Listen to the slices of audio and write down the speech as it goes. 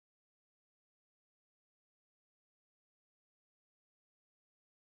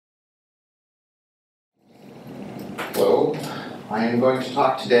I am going to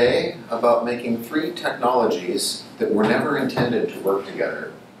talk today about making three technologies that were never intended to work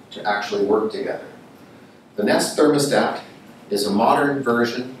together, to actually work together. The Nest thermostat is a modern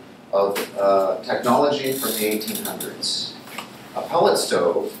version of technology from the 1800s. A pellet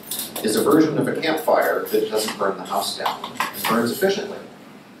stove is a version of a campfire that doesn't burn the house down. It burns efficiently.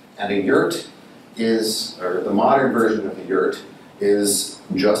 And a yurt is, or the modern version of a yurt, is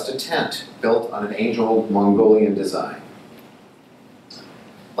just a tent built on an age-old Mongolian design.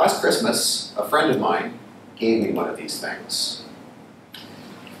 Last Christmas, a friend of mine gave me one of these things.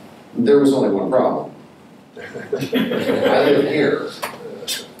 There was only one problem. I live here,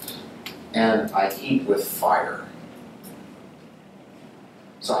 and I heat with fire.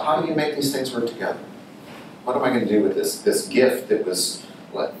 So how do you make these things work together? What am I going to do with this gift that was,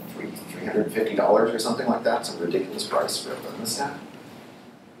 what, $350 or something like that? Some ridiculous price for a thermostat?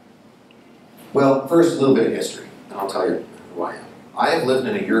 Well, first, a little bit of history, and I'll tell you who I am. I have lived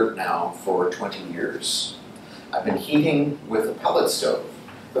in a yurt now for 20 years. I've been heating with a pellet stove.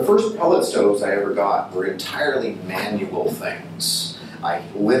 The first pellet stoves I ever got were entirely manual things. I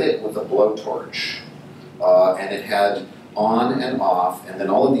lit it with a blowtorch, and it had on and off, and then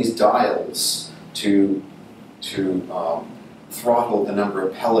all of these dials to throttle the number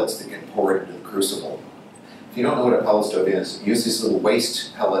of pellets that get poured into the crucible. If you don't know what a pellet stove is, use these little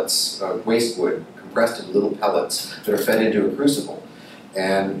waste pellets, waste wood, compressed into little pellets that are fed into a crucible.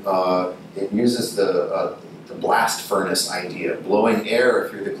 And it uses the blast furnace idea, blowing air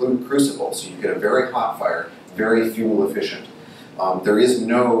through the crucible, so you get a very hot fire, very fuel efficient. There is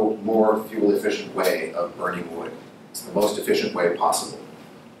no more fuel efficient way of burning wood. It's the most efficient way possible.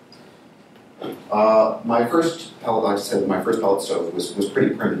 My first pellet, like I said, my first pellet stove was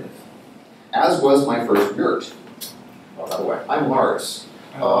pretty primitive, as was my first yurt. Oh, by the way, I'm Lars.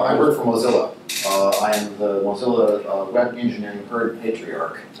 I work for Mozilla. I am the Mozilla web engineering herd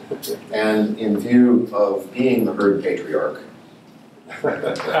patriarch. And in view of being the herd patriarch,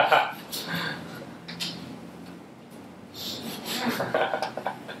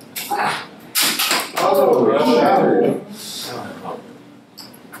 oh, shattered.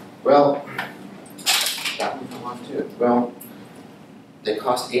 Well, that one fell off too. Well, they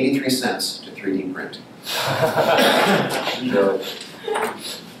cost 83 cents to 3D print. So,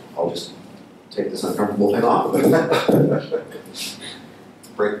 I'll just take this uncomfortable thing off.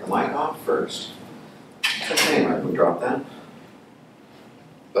 Break the mic off first. It's a shame I would drop that.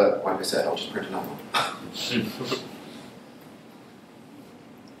 But like I said, I'll just print another one.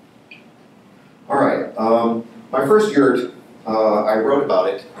 Alright, my first yurt, I wrote about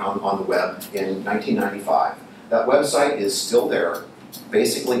it on the web in 1995. That website is still there,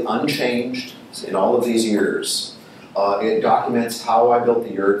 basically unchanged in all of these years. It documents how I built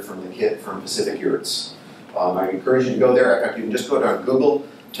the yurt from the kit from Pacific Yurts. I encourage you to go there. In fact, you can just go to Google,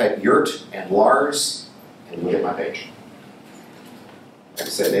 type Yurt and Lars, and you'll get my page. Like I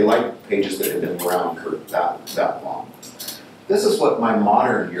said, they like pages that have been around for that long. This is what my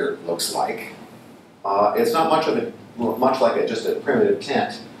modern yurt looks like. It's not much like just a primitive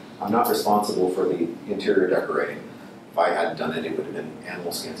tent. I'm not responsible for the interior decorating. If I hadn't done it, it would have been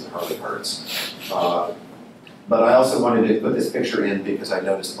animal skins and Harley parts. But I also wanted to put this picture in because I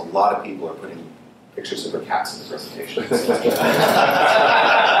noticed a lot of people are putting pictures of their cats in the presentation. I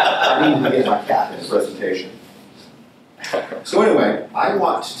need to get my cat in the presentation. So anyway, I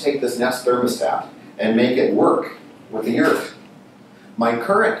want to take this Nest thermostat and make it work with the yurt. My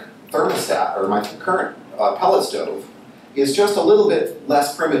current thermostat, or my current pellet stove, is just a little bit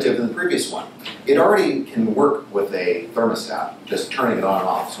less primitive than the previous one. It already can work with a thermostat, just turning it on and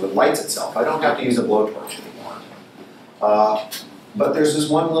off, so it lights itself. I don't have to use a blowtorch anymore. But there's this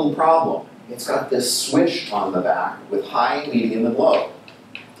one little problem. It's got this switch on the back with high, medium, and low.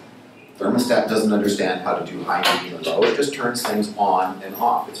 Thermostat doesn't understand how to do high, medium, and low. It just turns things on and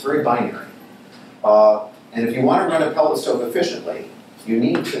off. It's very binary. And if you want to run a pellet stove efficiently, you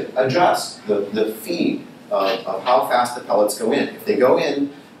need to adjust the feed of how fast the pellets go in. If they go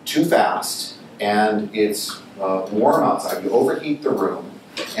in too fast and it's warm outside, you overheat the room,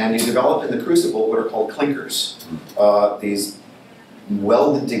 and you develop in the crucible what are called clinkers. These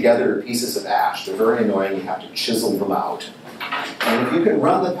welded together pieces of ash. They're very annoying. You have to chisel them out. And if you can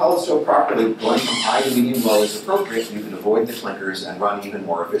run the pellet stove properly, going from high to medium low is appropriate, you can avoid the clinkers and run even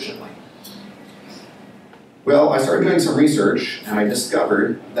more efficiently. Well, I started doing some research, and I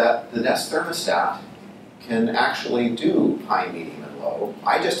discovered that the Nest thermostat can actually do high, medium, and low.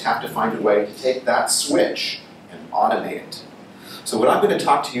 I just have to find a way to take that switch and automate it. So what I'm going to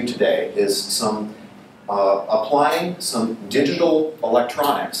talk to you today is applying some digital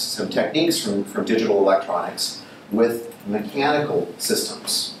electronics, some techniques from digital electronics with mechanical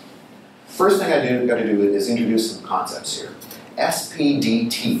systems. First thing I got to do is introduce some concepts here.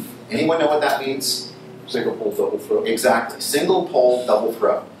 SPDT. Anyone know what that means? Single pole, double throw. Exactly. Single pole, double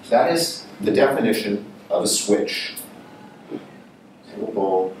throw. That is the definition of a switch. Single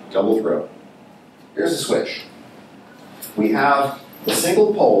pole, double throw. Here's a switch. We have the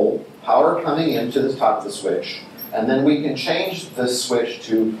single pole, power coming into the top of the switch, and then we can change the switch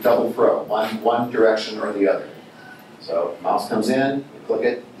to double throw, one direction or the other. So mouse comes in, you click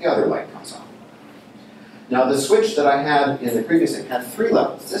it, the other light comes on. Now the switch that I had in the previous thing had 3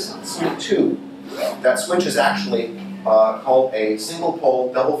 levels. This one's 2. That switch is actually called a single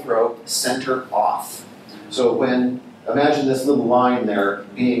pole double throw center off. So when, imagine this little line there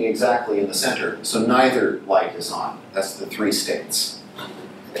being exactly in the center, so neither light is on. That's the 3 states.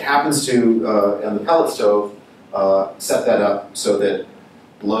 It happens to, on the pellet stove, set that up so that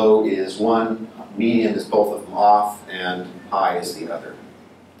low is 1, medium is both of them off, and high is the other.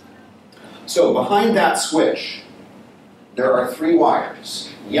 So behind that switch, there are 3 wires.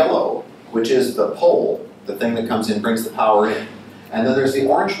 Yellow, which is the pole, the thing that comes in, brings the power in. And then there's the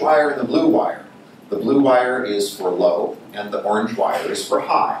orange wire and the blue wire. The blue wire is for low, and the orange wire is for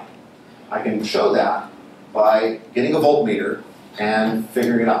high. I can show that by getting a voltmeter and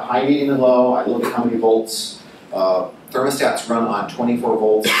figuring it out. High, medium, and low. I look at how many volts. Thermostats run on 24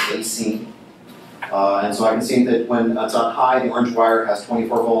 volts AC. And so I can see that when it's on high, the orange wire has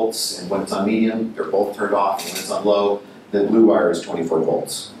 24 volts, and when it's on medium, they're both turned off, and when it's on low, the blue wire is 24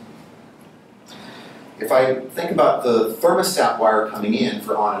 volts. If I think about the thermostat wire coming in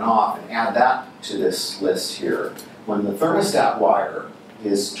for on and off and add that to this list here, when the thermostat wire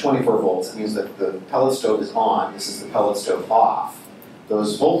is 24 volts, it means that the pellet stove is on, this is the pellet stove off.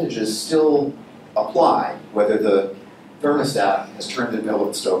 Those voltages still apply whether the thermostat has turned the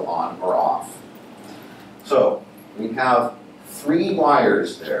pellet stove on or off. So we have 3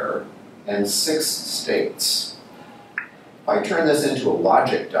 wires there and 6 states. If I turn this into a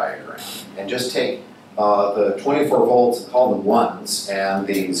logic diagram and just take the 24 volts and call them 1s, and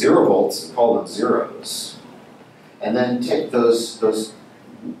the 0 volts and call them 0s, and then take those 3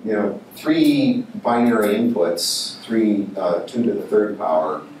 binary inputs, 2 to the 3rd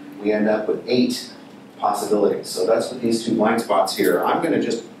power, we end up with 8 possibilities. So that's what these 2 blank spots here. I'm going to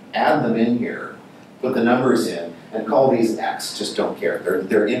just add them in here, put the numbers in, and call these X. Just don't care.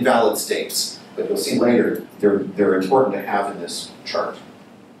 They're invalid states, but you'll see later they're important to have in this chart.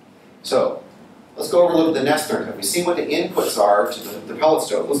 So let's go over and look at the nest thermostat. We see what the inputs are to the pellet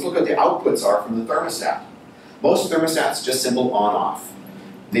stove. Let's look at what the outputs are from the thermostat. Most thermostats just simple on-off.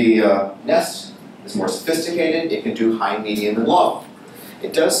 The Nest is more sophisticated. It can do high, medium, and low.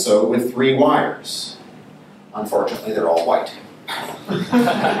 It does so with 3 wires. Unfortunately, they're all white.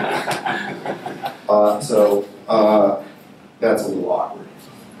 That's a little awkward.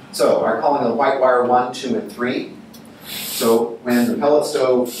 So I'm calling the white wire 1, 2, and 3. So when the pellet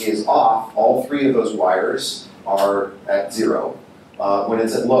stove is off, all 3 of those wires are at 0. When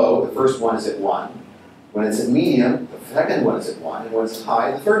it's at low, the first one is at 1. When it's at medium, the second one is at 1. And when it's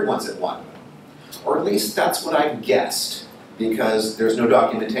high, the third one's at 1. Or at least that's what I guessed, because there's no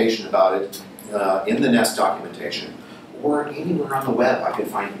documentation about it in the Nest documentation, or anywhere on the web I could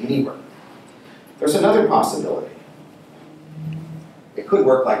find anywhere. There's another possibility. It could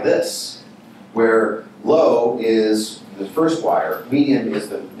work like this, where low is the first wire, medium is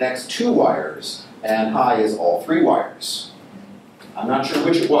the next 2 wires, and high is all 3 wires. I'm not sure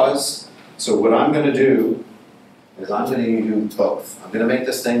which it was, so what I'm going to do is I'm going to do both. I'm going to make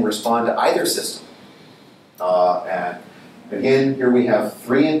this thing respond to either system. And again, here we have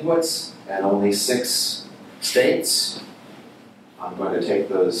 3 inputs and only 6 states. I'm going to take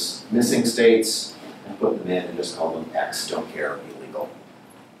those missing states and put them in and just call them X, don't care, illegal.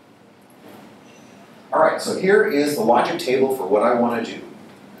 All right, so here is the logic table for what I want to do.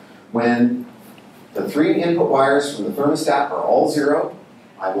 When the 3 input wires from the thermostat are all 0,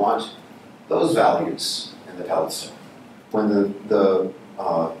 I want those values in the pellet stove. When the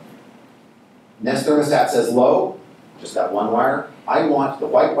Nest thermostat says low, just that 1 wire, I want the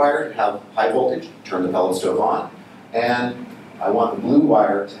white wire to have high voltage, turn the pellet stove on. And I want the blue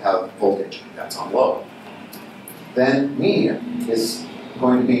wire to have voltage, that's on low. Then medium is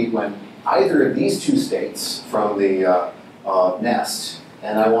going to be when either of these 2 states from the Nest,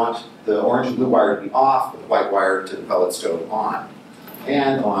 and I want the orange and blue wire to be off, with the white wire to the pellet stove on.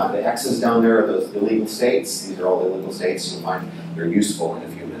 And on the X's down there are those illegal states. These are all illegal states. You'll find they're useful in a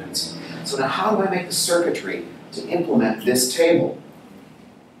few minutes. So now how do I make the circuitry to implement this table?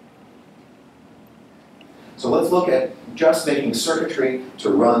 So let's look at just making circuitry to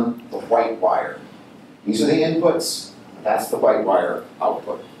run the white wire. These are the inputs, that's the white wire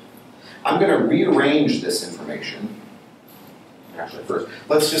output. I'm going to rearrange this information. Actually, first,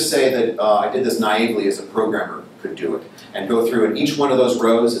 let's just say that I did this naively as a programmer could do it, and go through, and each one of those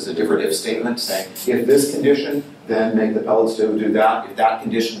rows is a different if statement saying, if this condition, then make the pellet stove do that. If that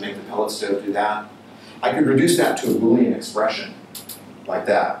condition, make the pellet stove do that. I could reduce that to a Boolean expression, like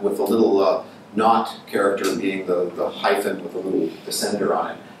that, with a little not character being the hyphen with a little descender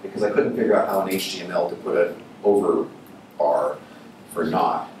on it, because I couldn't figure out how in HTML to put an over bar for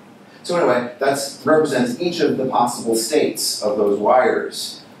not. So anyway, that represents each of the possible states of those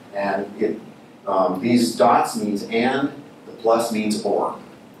wires. And these dots means and, the plus means or.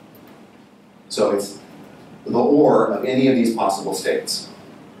 So it's the or of any of these possible states.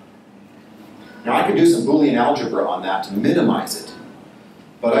 Now I could do some Boolean algebra on that to minimize it,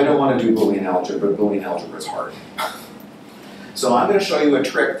 but I don't want to do Boolean algebra. Boolean algebra is hard. So I'm going to show you a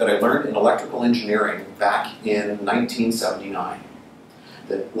trick that I learned in electrical engineering back in 1979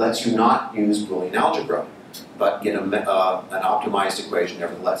 that lets you not use Boolean algebra, but get an optimized equation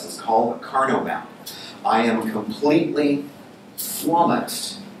nevertheless. It's called a Carnot map. I am completely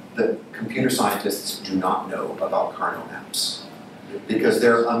flummoxed that computer scientists do not know about Carnot maps, because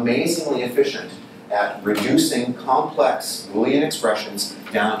they're amazingly efficient at reducing complex Boolean expressions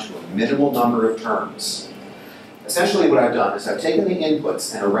down to a minimal number of terms. Essentially what I've done is I've taken the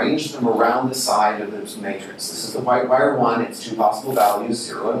inputs and arranged them around the side of this matrix. This is the white wire 1, its two possible values,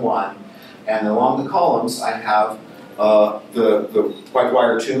 0 and 1. And along the columns I have the white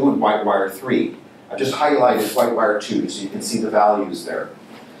wire 2 and white wire 3. I've just highlighted white wire 2 so you can see the values there.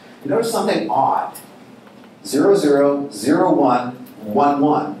 You notice something odd. 0, 0, 0, 1, 1,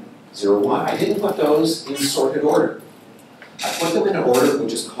 1, 0, 1. I didn't put those in sorted order. I put them in an order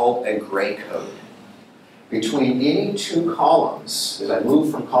which is called a gray code. Between any two columns, as I move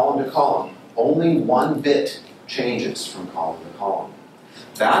from column to column, only one bit changes from column to column.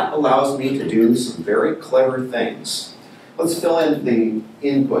 That allows me to do some very clever things. Let's fill in the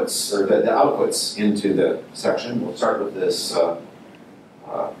inputs, or the outputs into the section. We'll start with this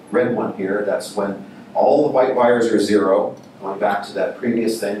red one here. That's when all the white wires are 0. Going back to that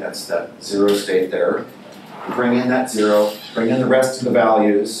previous thing, that's that 0 state there. Bring in that 0, bring in the rest of the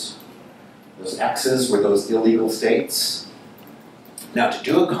values. Those X's were those illegal states. Now to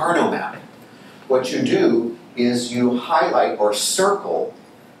do a Carnot map, what you do is you highlight or circle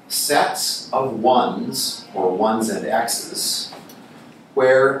sets of 1s, or 1s and X's,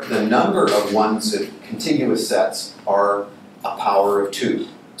 where the number of 1s of contiguous sets are a power of 2.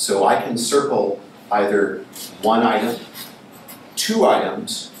 So I can circle either 1 item, 2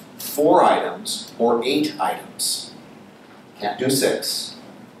 items, 4 items, or 8 items. Can't do 6.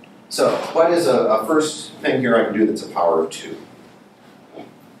 So what is a first thing here I can do that's a power of 2?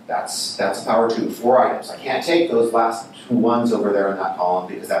 That's a power of 2, 4 items. I can't take those last 2 1s over there in that column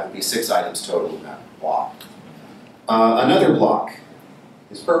because that would be 6 items total in that block. Another block,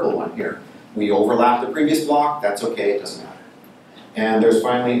 this purple one here. We overlap the previous block, that's okay, it doesn't matter. And there's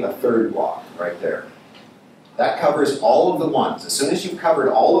finally a third block right there. That covers all of the 1s. As soon as you've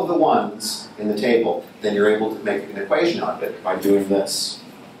covered all of the 1s in the table, then you're able to make an equation out of it by doing this.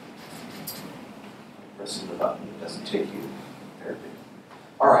 Pressing the button, it doesn't take you there.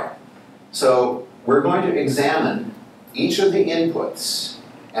 All right, so we're going to examine each of the inputs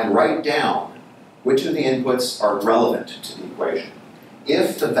and write down which of the inputs are relevant to the equation.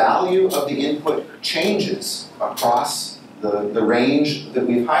 If the value of the input changes across the range that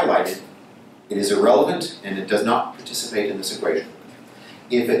we've highlighted, it is irrelevant and it does not participate in this equation.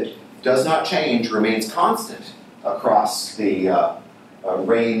 If it does not change, remains constant across the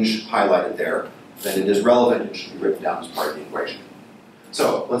range highlighted there, then it is relevant and should be written down as part of the equation.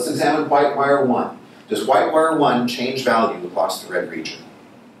 So let's examine white wire 1. Does white wire 1 change value across the red region?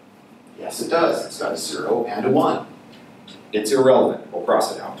 Yes, it does. It's got a 0 and a 1. It's irrelevant. We'll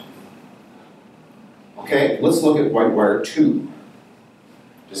cross it out. Okay, let's look at white wire 2.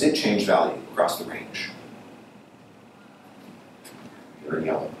 Does it change value across the range? You're in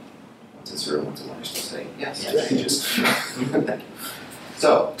yellow. What's a 0, what's a 1? You're supposed to say, yes, it changes. Thank you.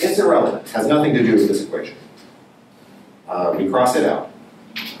 So, it's irrelevant. Has nothing to do with this equation. We cross it out.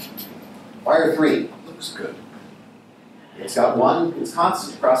 Wire 3 looks good. It's got 1, it's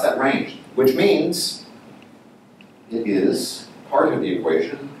constant across that range, which means it is part of the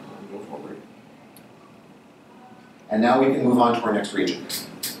equation. Go forward. And now we can move on to our next region.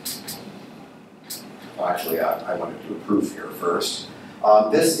 Well, actually, I wanted to do a proof here first.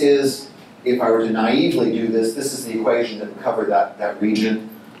 This is, if I were to naively do this, this is the equation that would cover that region.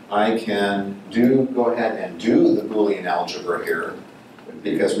 I can go ahead and do the Boolean algebra here,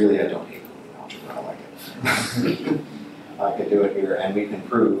 because really I don't hate Boolean algebra, I like it. I could do it here, and we can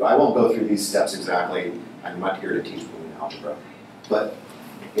prove. I won't go through these steps exactly. I'm not here to teach Boolean algebra. But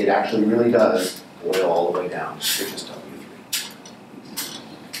it actually really does boil all the way down, which is W3.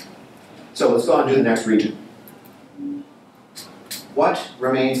 So let's go on to the next region. What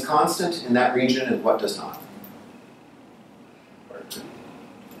remains constant in that region and what does not?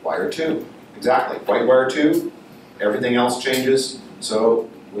 Wire 2. Exactly. White wire 2, everything else changes, so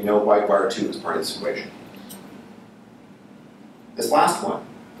we know white wire 2 is part of this equation. This last one,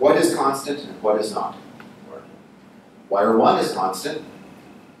 what is constant and what is not? Wire 1 is constant.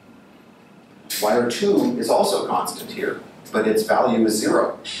 Wire 2 is also constant here, but its value is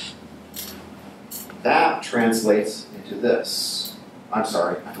 0. That translates into this. I'm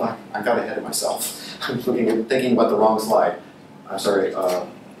sorry, I got ahead of myself. I'm thinking about the wrong slide. I'm sorry,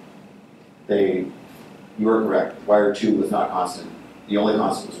 you were correct. Wire 2 was not constant. The only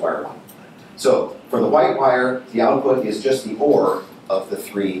constant was wire 1. So for the white wire, the output is just the OR of the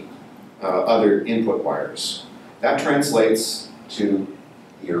 3 other input wires. That translates to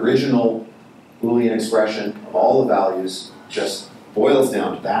the original Boolean expression of all the values, just boils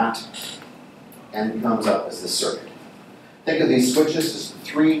down to that, and comes up as this circuit. Think of these switches as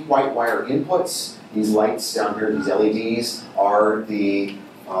 3 white wire inputs. These lights down here, these LEDs, are the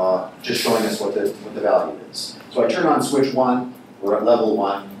just showing us what the value is. So I turn on switch 1, we're at level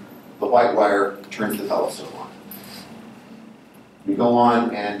 1, the white wire turns the pellet stove on. We go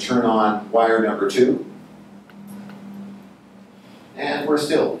on and turn on wire number 2, and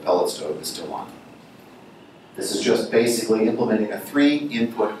the pellet stove is still on. This is just basically implementing a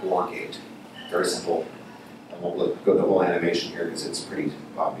 3-input OR gate. Very simple. I won't go the whole animation here because it's pretty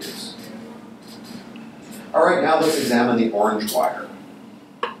obvious. All right, now let's examine the orange wire.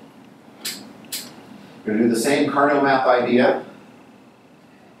 We're going to do the same Carnot map idea.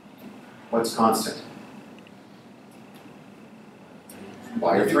 What's constant?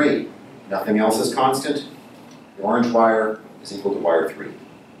 Wire 3. Nothing else is constant. The orange wire is equal to wire 3.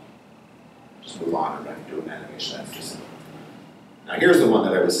 Just move on. I'm not going to do an animation. That's just simple. Now here's the one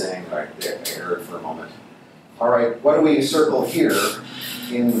that I was saying I erred for a moment. All right, what do we circle here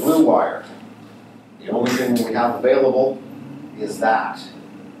in the blue wire? The only thing we have available is that,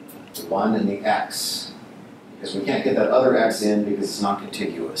 the 1 and the X. Because we can't get that other X in because it's not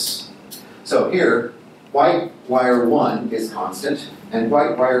contiguous. So here, white wire 1 is constant, and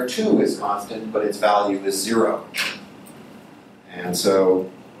white wire 2 is constant, but its value is 0. And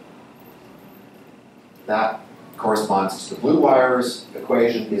so that corresponds to the blue wire's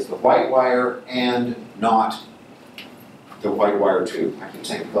equation is the white wire and not the white wire 2. I keep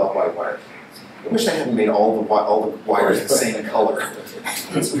saying the white wire. I wish I hadn't made all the wires the same color.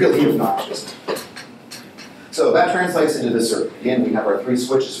 It's really obnoxious. So that translates into this circuit. Again, we have our 3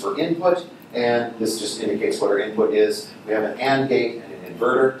 switches for input, and this just indicates what our input is. We have an AND gate and an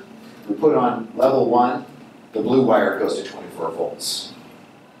inverter. We put on level 1, the blue wire goes to 24 volts.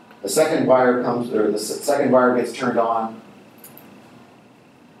 The second wire gets turned on,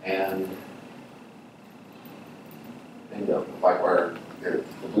 and bingo,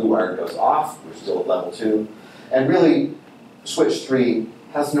 the blue wire goes off. We're still at level 2. And really, switch 3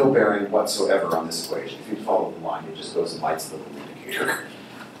 has no bearing whatsoever on this equation. If you follow the line, it just goes and lights the little indicator,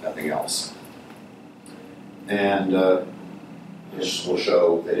 nothing else. And this will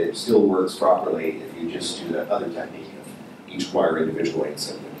show that it still works properly if you just do that other technique of each wire individually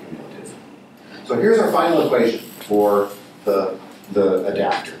instead of the cumulative. So here's our final equation for the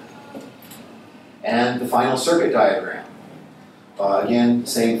adapter. And the final circuit diagram. Again,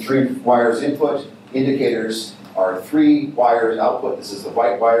 same 3 wires input, indicators are 3 wires output. This is the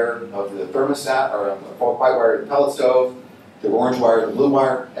white wire of the thermostat, or white wire of the pellet stove, the orange wire, the blue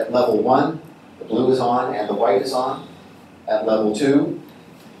wire. At level 1, the blue is on and the white is on. At level 2,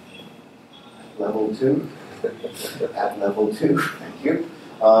 at level 2, thank you.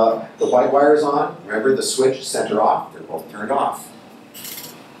 The white wire is on. Remember, the switch center off. They're both turned off.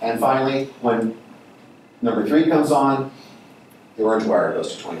 And finally, when number 3 comes on, the orange wire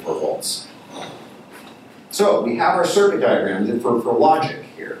goes to 24 volts. So we have our circuit diagram for logic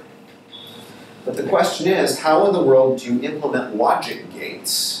here. But the question is, how in the world do you implement logic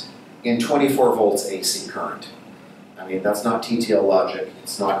gates in 24 volts AC current? I mean, that's not TTL logic.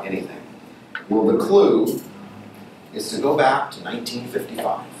 It's not anything. Well, the clue is to go back to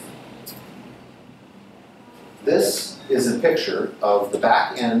 1955. This is a picture of the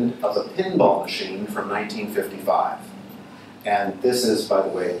back end of a pinball machine from 1955. And this is, by the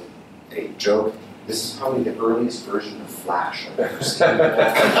way, a joke. This is probably the earliest version of Flash I've ever seen.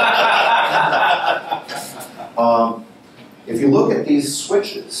 If you look at these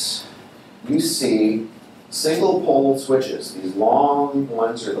switches, you see single pole switches. These long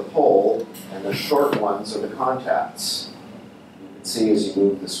ones are the pole, and the short ones are the contacts. You can see as you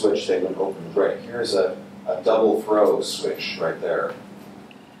move the switch, they would open and break. Here's a double throw switch right there.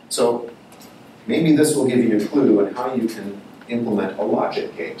 So maybe this will give you a clue on how you can implement a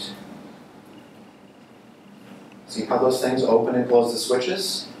logic gate. See how those things open and close the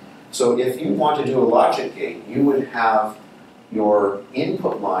switches? So if you want to do a logic gate, you would have your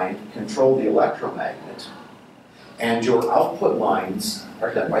input line control the electromagnet, and your output lines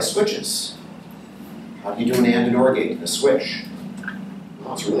are done by switches. How do you do an AND and OR gate in a switch?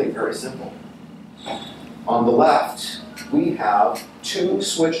 Well, it's really very simple. On the left, we have two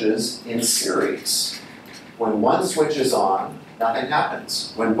switches in series. When one switch is on, nothing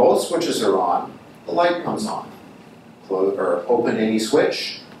happens. When both switches are on, the light comes on. Close or open any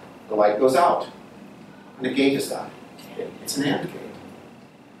switch, the light goes out. And a gate is that? It's an AND gate.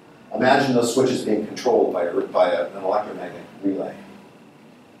 Imagine those switches being controlled by an electromagnetic relay.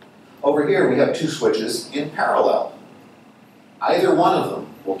 Over here we have two switches in parallel. Either one of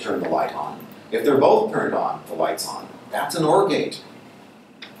them will turn the light on. If they're both turned on, the light's on. That's an OR gate.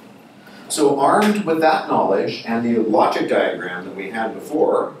 So armed with that knowledge and the logic diagram that we had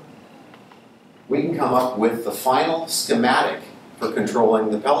before, we can come up with the final schematic for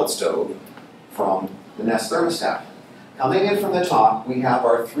controlling the pellet stove from the Nest thermostat. Coming in from the top, we have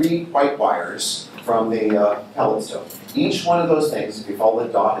our 3 white wires from the pellet stove. Each one of those things, if you follow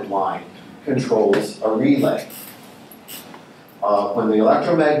the dotted line, controls a relay. When the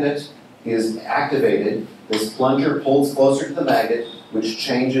electromagnet is activated, this plunger pulls closer to the magnet, which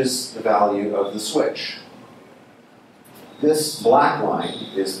changes the value of the switch. This black line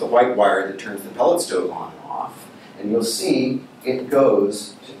is the white wire that turns the pellet stove on and off, and you'll see it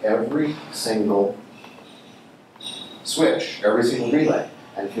goes to every single switch, every single relay.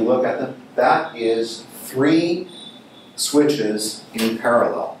 And if you look at them, that is 3 switches in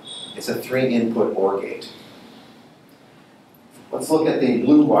parallel. It's a 3-input OR gate. Let's look at the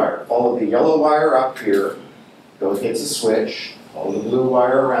blue wire. Follow the yellow wire up here, hits a switch, follow the blue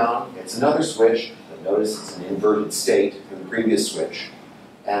wire around, hits another switch, but notice it's an inverted state from the previous switch,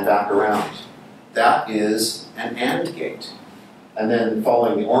 and back around. That is an AND gate. And then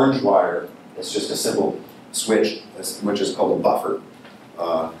following the orange wire, it's just a simple switch, which is called a buffer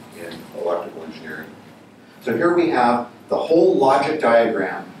in electrical engineering. So here we have the whole logic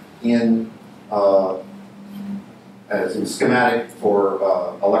diagram in as a schematic for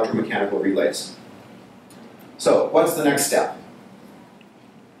electromechanical relays. So what's the next step?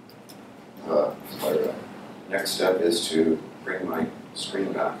 Next step is to bring my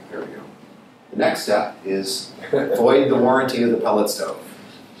screen back. There we go. The next step is void the warranty of the pellet stove.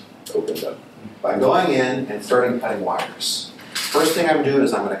 Opened up. By going in and starting cutting wires. First thing I'm doing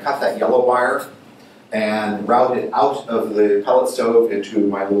is I'm going to cut that yellow wire and route it out of the pellet stove into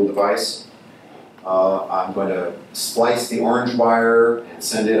my little device. I'm going to splice the orange wire and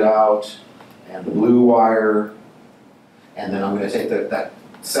send it out, and the blue wire, and then I'm going to take that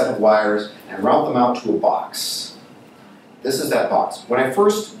set of wires and route them out to a box. This is that box. When I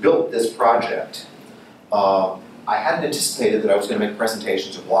first built this project, I hadn't anticipated that I was going to make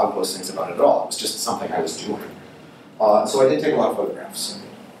presentations or blog postings about it at all. It was just something I was doing. So I did take a lot of photographs.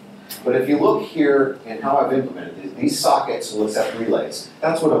 But if you look here in how I've implemented these sockets will accept relays.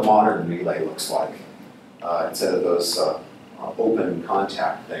 That's what a modern relay looks like, instead of those open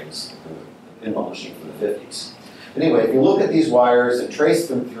contact things in the pinball machine from the 50s. Anyway, if you look at these wires and trace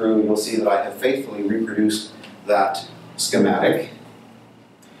them through, you'll see that I have faithfully reproduced that schematic.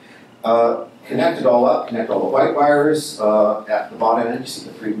 Connect it all up, connect all the white wires at the bottom end. You see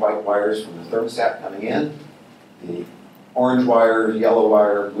the 3 white wires from the thermostat coming in. The orange wire, yellow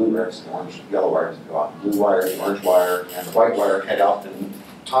wire, blue wires, orange, yellow wires go out, blue wire, the orange wire, and the white wire head out the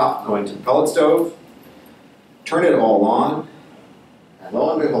top going to the pellet stove. Turn it all on, and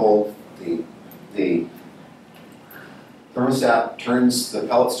lo and behold, the thermostat turns the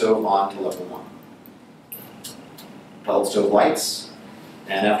pellet stove on to level 1. Pellet stove lights,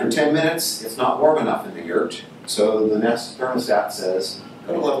 and after 10 minutes, it's not warm enough in the Yurt, so the Nest thermostat says,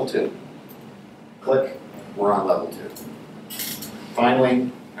 go to level 2. Click, we're on level 2.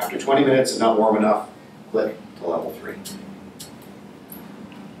 Finally, after 20 minutes, it's not warm enough, click to level 3.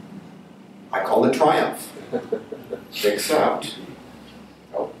 I call it triumph. Fix out.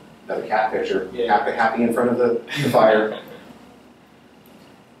 Oh, another cat picture. Yeah. Happy in front of the fire.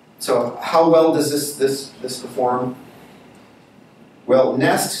 So how well does this perform? Well,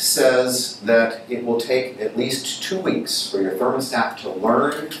 Nest says that it will take at least 2 weeks for your thermostat to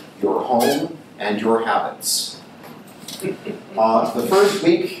learn your home and your habits. The first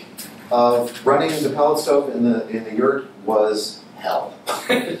week, of running the pellet stove in the yurt was hell.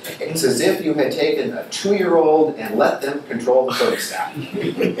 It's as if you had taken a 2-year-old and let them control the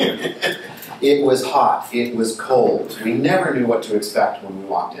thermostat. It was hot, it was cold. We never knew what to expect when we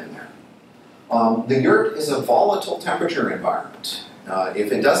walked in there. The yurt is a volatile temperature environment.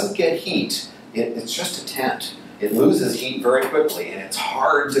 If it doesn't get heat, it's just a tent. It loses heat very quickly, and it's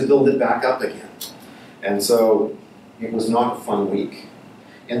hard to build it back up again. And so it was not a fun week.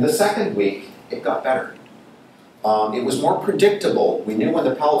 In the second week, it got better. It was more predictable. We knew when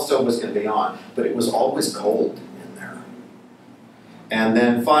the pellet stove was going to be on, but it was always cold in there. And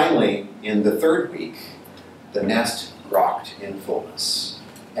then finally, in the third week, the nest rocked in fullness.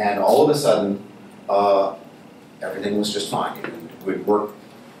 And all of a sudden, everything was just fine. It would work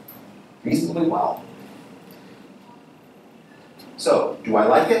reasonably well. So, do I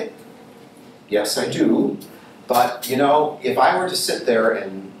like it? Yes, I do. But, you know, if I were to sit there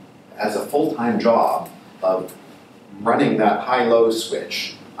and, as a full-time job of running that high-low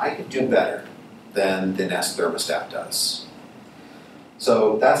switch, I could do better than the Nest thermostat does.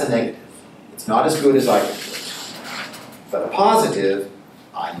 So that's a negative. It's not as good as I can do it. But a positive,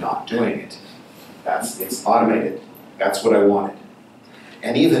 I'm not doing it. It's automated. That's what I wanted.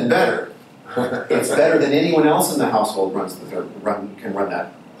 And even better, it's better than anyone else in the household can run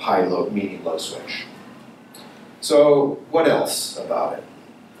that high-low, medium-low switch. So what else about it?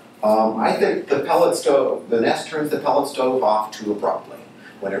 I think the Nest turns the pellet stove off too abruptly.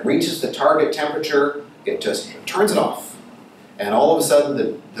 When it reaches the target temperature, it just turns it off. And all of a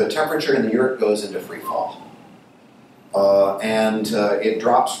sudden, the temperature in the yurt goes into free fall. It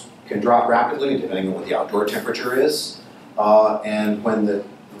can drop rapidly depending on what the outdoor temperature is. And when the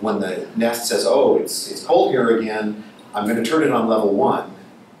Nest says, oh, it's cold here again, I'm going to turn it on level 1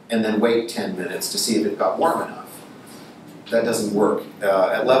 and then wait 10 minutes to see if it got warm enough. That doesn't work.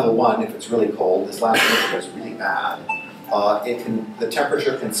 At level 1, if it's really cold, this last winter was really bad, the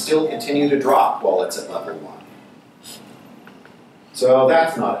temperature can still continue to drop while it's at level 1. So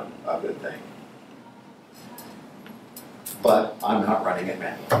that's not a good thing. But I'm not running it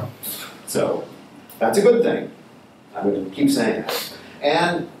manually. So that's a good thing. I'm going to keep saying that.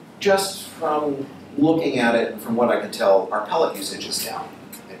 And just from looking at it, and from what I can tell, our pellet usage is down.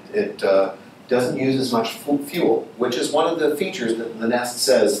 It doesn't use as much fuel, which is one of the features that the Nest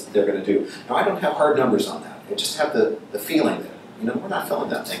says they're going to do. Now, I don't have hard numbers on that. I just have the feeling that, you know, we're not filling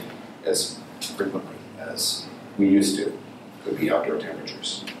that thing as frequently as we used to. Could be outdoor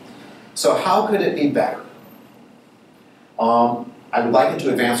temperatures. So how could it be better? I would like it to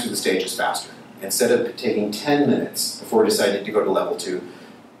advance through the stages faster. Instead of taking 10 minutes before deciding to go to level 2,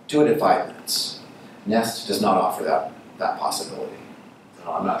 do it at 5 minutes. Nest does not offer that possibility.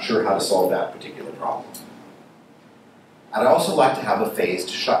 I'm not sure how to solve that particular problem. I'd also like to have a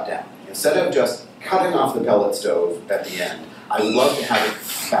phased shutdown. Instead of just cutting off the pellet stove at the end, I would love to have it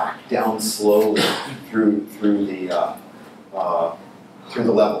back down slowly through the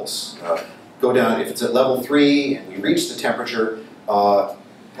levels. Go down, if it's at level 3 and we reach the temperature,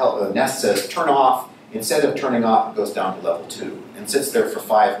 Nest says turn off. Instead of turning off, it goes down to level 2 and sits there for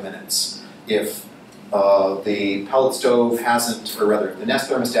 5 minutes. If the pellet stove hasn't, or rather, the Nest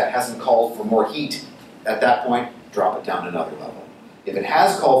thermostat hasn't called for more heat at that point, drop it down another level. If it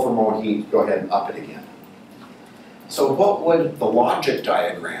has called for more heat, go ahead and up it again. So what would the logic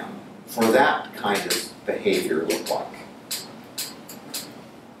diagram for that kind of behavior look like?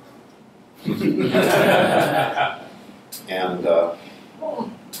 And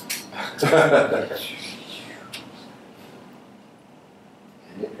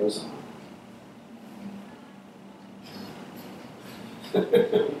it goes on.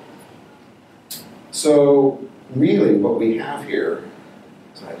 So really what we have here,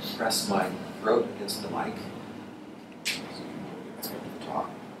 so I press my throat against the mic. So you can get back up to the top.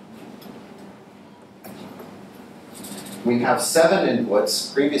 We have 7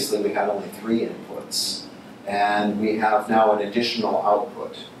 inputs. Previously we had only 3 inputs. And we have now an additional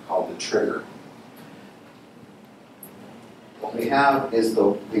output called the trigger. What we have is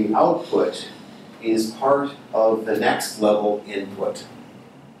the output is part of the next level input.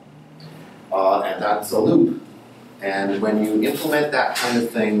 And that's a loop. And when you implement that kind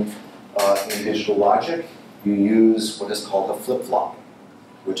of thing in digital logic, you use what is called a flip-flop,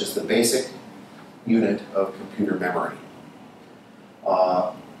 which is the basic unit of computer memory.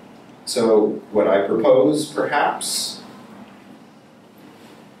 So what I propose, perhaps,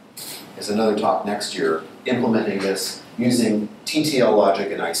 is another talk next year, implementing this using TTL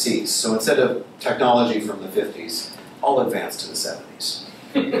logic and ICs. So instead of technology from the 50s, I'll advance to the 70s.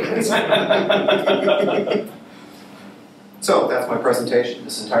 So that's my presentation.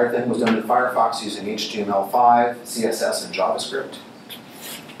 This entire thing was done in Firefox using HTML5, CSS, and JavaScript.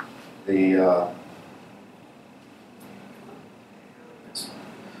 The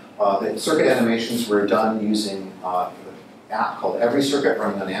circuit animations were done using an app called Every Circuit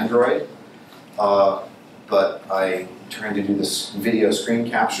running on Android. But trying to do this video screen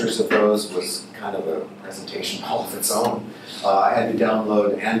captures of those was kind of a presentation all of its own. I had to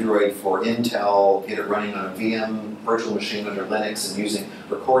download Android for Intel, get it running on a VM virtual machine under Linux,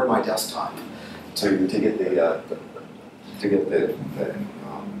 and record my desktop to get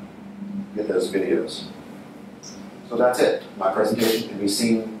those videos. So that's it. My presentation can be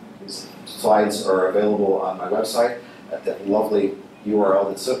seen. These slides are available on my website at that lovely URL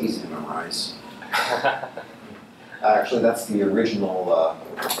that's so easy to memorize. Actually, that's the original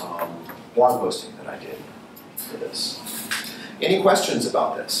blog posting that I did for this. Any questions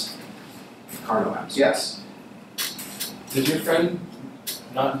about this? Carno apps, yes. Did your friend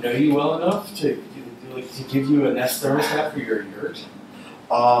not know you well enough to give you a Nest thermostat for your yurt?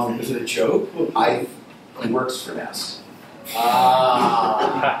 Is it a joke? He works for Nest.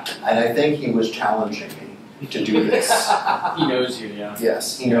 Ah. And I think he was challenging me to do this. He knows you, yeah.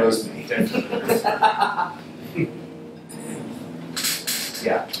 Yes, he knows me.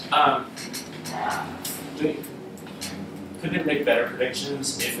 Yeah. Couldn't it make better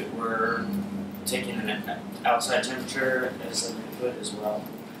predictions if it were taking an outside temperature as an input as well?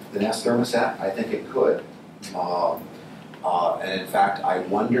 The Nest thermostat, I think it could. And in fact, I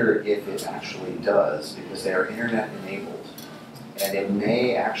wonder if it actually does, because they are internet enabled. And it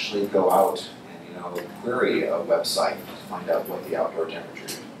may actually go out and query a website to find out what the outdoor temperature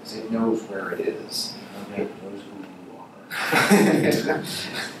is. Because it knows where it is. Okay. It knows who you are.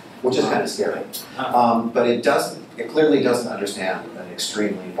 Which is kind of scary. But it clearly doesn't understand an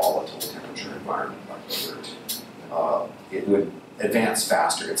extremely volatile temperature environment like the Yurt. It would advance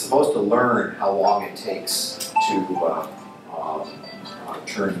faster. It's supposed to learn how long it takes to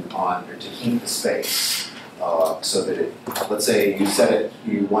turn on or to heat the space. So that let's say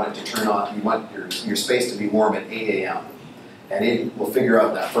you want it to turn on, you want your space to be warm at 8 a.m. And it will figure out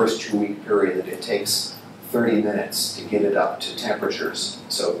in that first 2-week period that it takes 30 minutes to get it up to temperatures.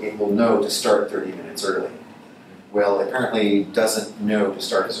 So it will know to start 30 minutes early. Well, it apparently doesn't know to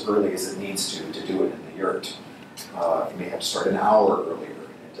start as early as it needs to do it in the Yurt. It may have to start an hour earlier.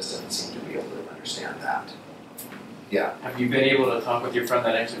 It just doesn't seem to be able to understand that. Yeah. Have you been able to talk with your friend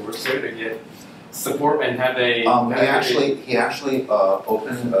that actually works there to get support and have they? He actually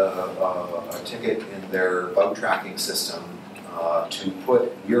opened a ticket in their bug tracking system to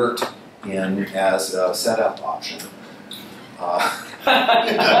put Yurt in as a setup option.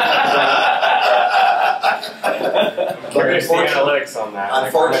 Curious the analytics on that.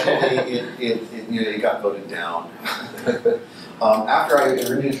 Unfortunately, it got voted down. After I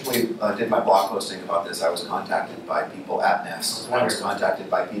initially did my blog posting about this, I was contacted by people at Nest. I was contacted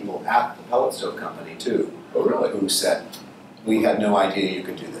by people at the Pellet Stove Company too. Oh, really? Who said, "We had no idea you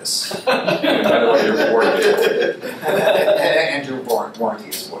could do this." And your warranty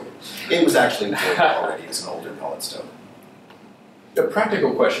is voided. It was actually voided already as an older pellet stove. A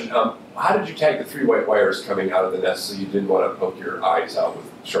practical question. How did you tag the 3 white wires coming out of the Nest so you didn't want to poke your eyes out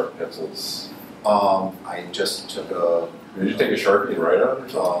with sharp pencils? I just took Did you take a Sharpie and write on it or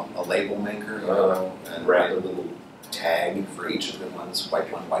something? a label maker, and write a little tag for each of the ones,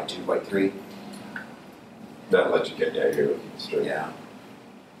 white 1, white 2, white 3. That let you get here straight. Yeah.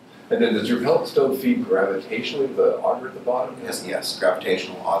 And then does your pellet stove feed gravitationally the auger at the bottom? Yes,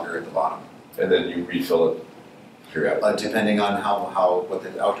 gravitational auger at the bottom. And then you refill it periodically? Depending on what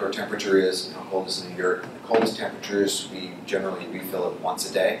the outdoor temperature is and how cold it is in the Yurt. The coldest temperatures, we generally refill it once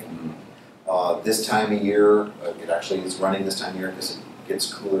a day. Mm-hmm. This time of year, it actually is running this time of year because it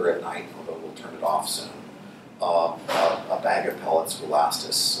gets cooler at night, although we'll turn it off soon. A bag of pellets will last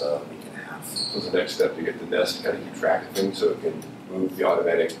us a week and a half. So the next step to get the Nest to kind of keep track of things so it can move the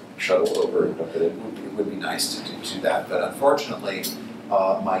automatic shuttle over and dump it in? It would be nice to do that, but unfortunately,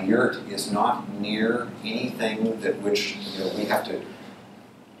 my Yurt is not near anything which we have to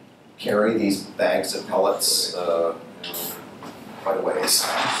carry these bags of pellets quite a ways.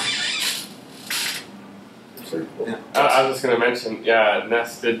 Yeah. I was just going to mention,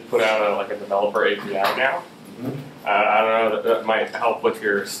 Nest did put out a developer API now. Mm-hmm. I don't know, that might help with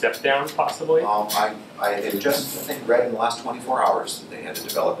your step down possibly. I had just, I think, read in the last 24 hours that they had a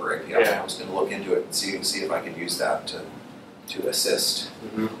developer API. Yeah. I was going to look into it and see if I could use that to assist.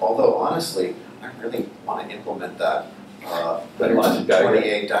 Mm-hmm. Although, honestly, I really want to implement that. That logic diagram.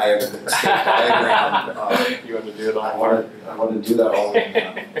 28 diagram. You want to do it all? I want to do that all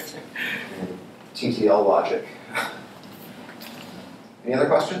in TTL logic. Any other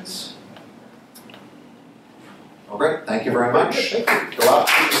questions? Well, great. Thank you very much. Go out,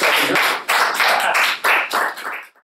 keep yourself in your